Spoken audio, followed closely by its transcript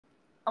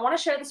I want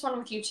to share this one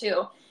with you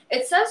too.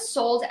 It says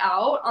sold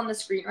out on the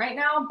screen right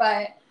now,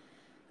 but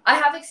I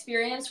have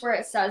experience where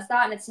it says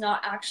that and it's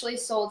not actually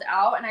sold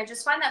out, and I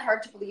just find that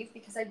hard to believe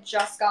because I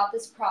just got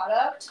this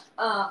product,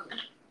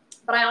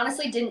 but I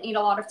honestly didn't need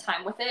a lot of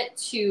time with it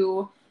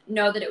to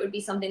know that it would be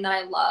something that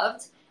I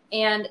loved.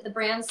 And the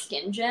brand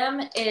Skin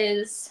Gym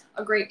is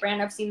a great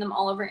brand. I've seen them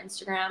all over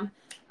Instagram,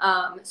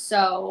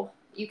 so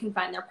you can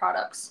find their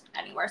products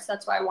anywhere, so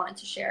that's why I wanted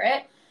to share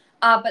it.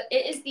 But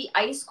it is the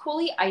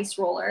IceCoolie Ice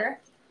Roller.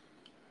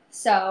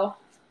 So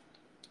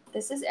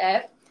this is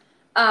it.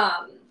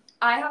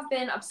 I have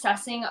been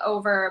obsessing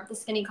over the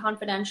Skinny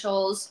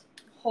Confidential's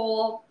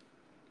whole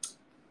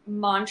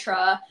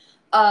mantra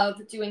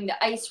of doing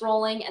the ice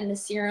rolling and the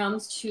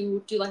serums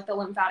to do like the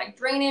lymphatic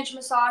drainage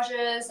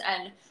massages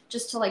and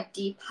just to like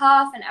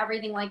depuff and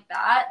everything like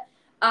that.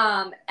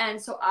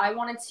 And so I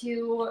wanted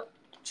to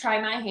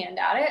try my hand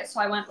at it. So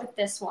I went with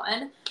this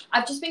one.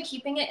 I've just been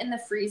keeping it in the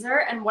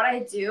freezer. And what I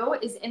do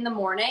is in the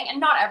morning, and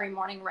not every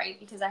morning, right?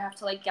 Because I have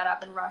to like get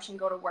up and rush and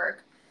go to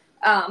work.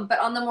 But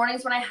on the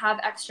mornings when I have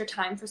extra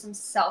time for some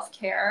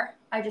self-care,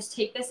 I just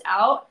take this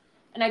out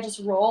and I just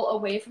roll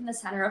away from the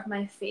center of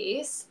my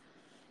face.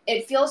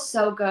 It feels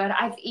so good.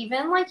 I've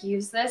even like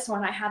used this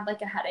when I had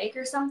like a headache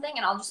or something,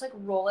 and I'll just like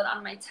roll it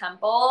on my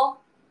temple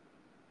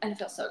and it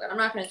feels so good. I'm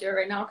not going to do it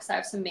right now because I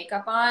have some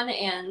makeup on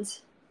and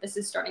this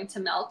is starting to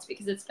melt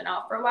because it's been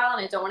out for a while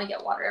and I don't want to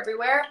get water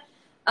everywhere.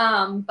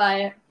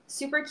 But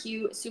super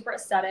cute, super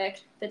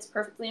aesthetic, fits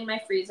perfectly in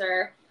my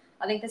freezer.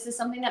 I think this is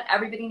something that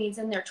everybody needs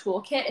in their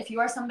toolkit. If you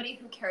are somebody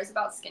who cares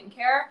about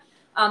skincare,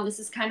 this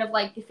is kind of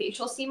like the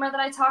facial steamer that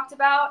I talked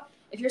about.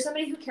 If you're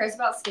somebody who cares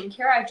about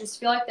skincare, I just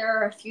feel like there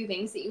are a few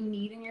things that you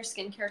need in your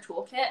skincare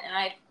toolkit, and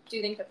I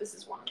do think that this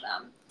is one of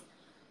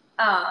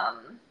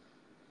them.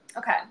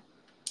 Okay.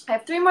 I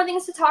have 3 more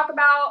things to talk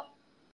about.